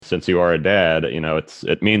since you are a dad,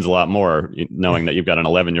 it means a lot more knowing that you've got an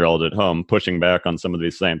 11-year-old at home pushing back on some of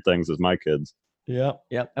these same things as my kids. Yeah,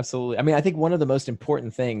 yeah, absolutely. I mean, I think one of the most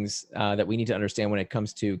important things that we need to understand when it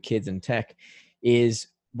comes to kids and tech is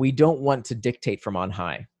we don't want to dictate from on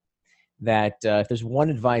high. That if there's one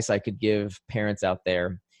advice I could give parents out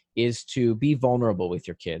there is to be vulnerable with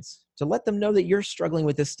your kids, to let them know that you're struggling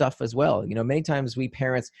with this stuff as well. Many times we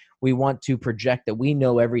parents, we want to project that we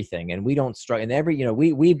know everything and we don't struggle. And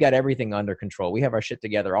we've got everything under control. We have our shit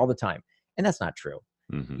together all the time. And that's not true.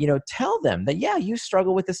 Mm-hmm. Tell them that, yeah, you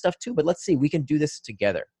struggle with this stuff too, but let's see, we can do this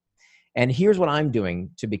together. And here's what I'm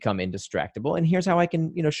doing to become indistractable. And here's how I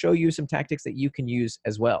can, show you some tactics that you can use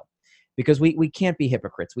as well. Because we can't be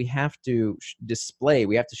hypocrites. We have to display,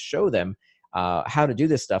 we have to show them how to do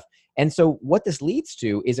this stuff. And so what this leads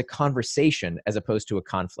to is a conversation as opposed to a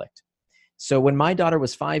conflict. So when my daughter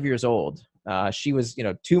was 5 years old, she was,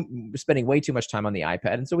 spending way too much time on the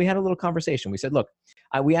iPad. And so we had a little conversation. We said, look,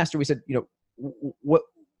 we asked her, we said, what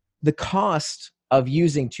the cost of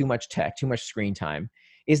using too much tech, too much screen time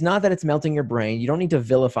is not that it's melting your brain. You don't need to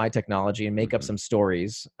vilify technology and make up some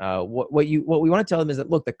stories. What we want to tell them is that,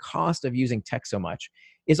 look, the cost of using tech so much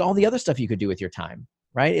is all the other stuff you could do with your time,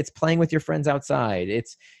 right? It's playing with your friends outside.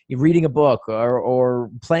 It's reading a book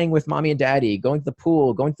or playing with mommy and daddy, going to the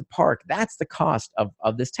pool, going to the park. That's the cost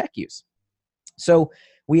of this tech use. So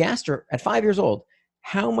we asked her at 5 years old,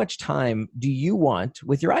 how much time do you want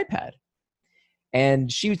with your iPad?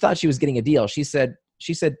 And she thought she was getting a deal. She said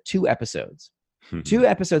 2 episodes. 2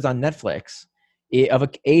 episodes on Netflix of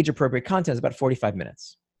age-appropriate content is about 45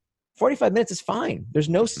 minutes. 45 minutes is fine. There's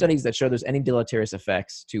no studies that show there's any deleterious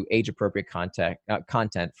effects to age-appropriate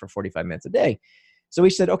content for 45 minutes a day. So we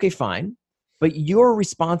said, okay, fine, but you're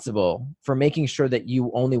responsible for making sure that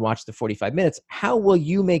you only watch the 45 minutes. How will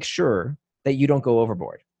you make sure that you don't go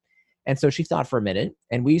overboard? And so she thought for a minute,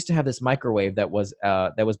 and we used to have this microwave that was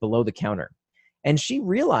below the counter. And she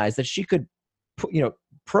realized that she could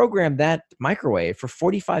program that microwave for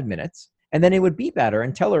 45 minutes, and then it would beep at her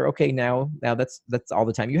and tell her, okay, now that's all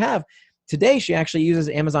the time you have. Today, she actually uses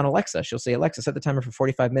Amazon Alexa. She'll say, Alexa, set the timer for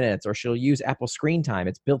 45 minutes, or she'll use Apple Screen Time.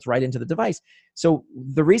 It's built right into the device. So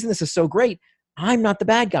the reason this is so great, I'm not the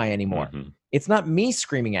bad guy anymore. Mm-hmm. It's not me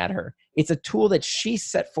screaming at her. It's a tool that she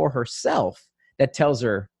set for herself that tells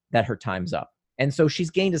her that her time's up. And so she's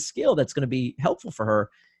gained a skill that's going to be helpful for her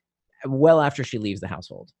well after she leaves the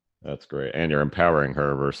household. That's great. And you're empowering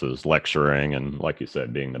her versus lecturing and, like you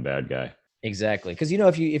said, being the bad guy. Exactly. Because,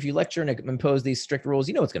 if you lecture and impose these strict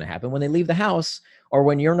rules, what's going to happen when they leave the house or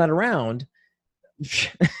when you're not around.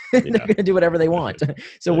 They're going to do whatever they want.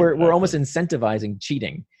 So we're almost incentivizing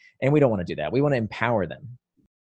cheating, and we don't want to do that. We want to empower them.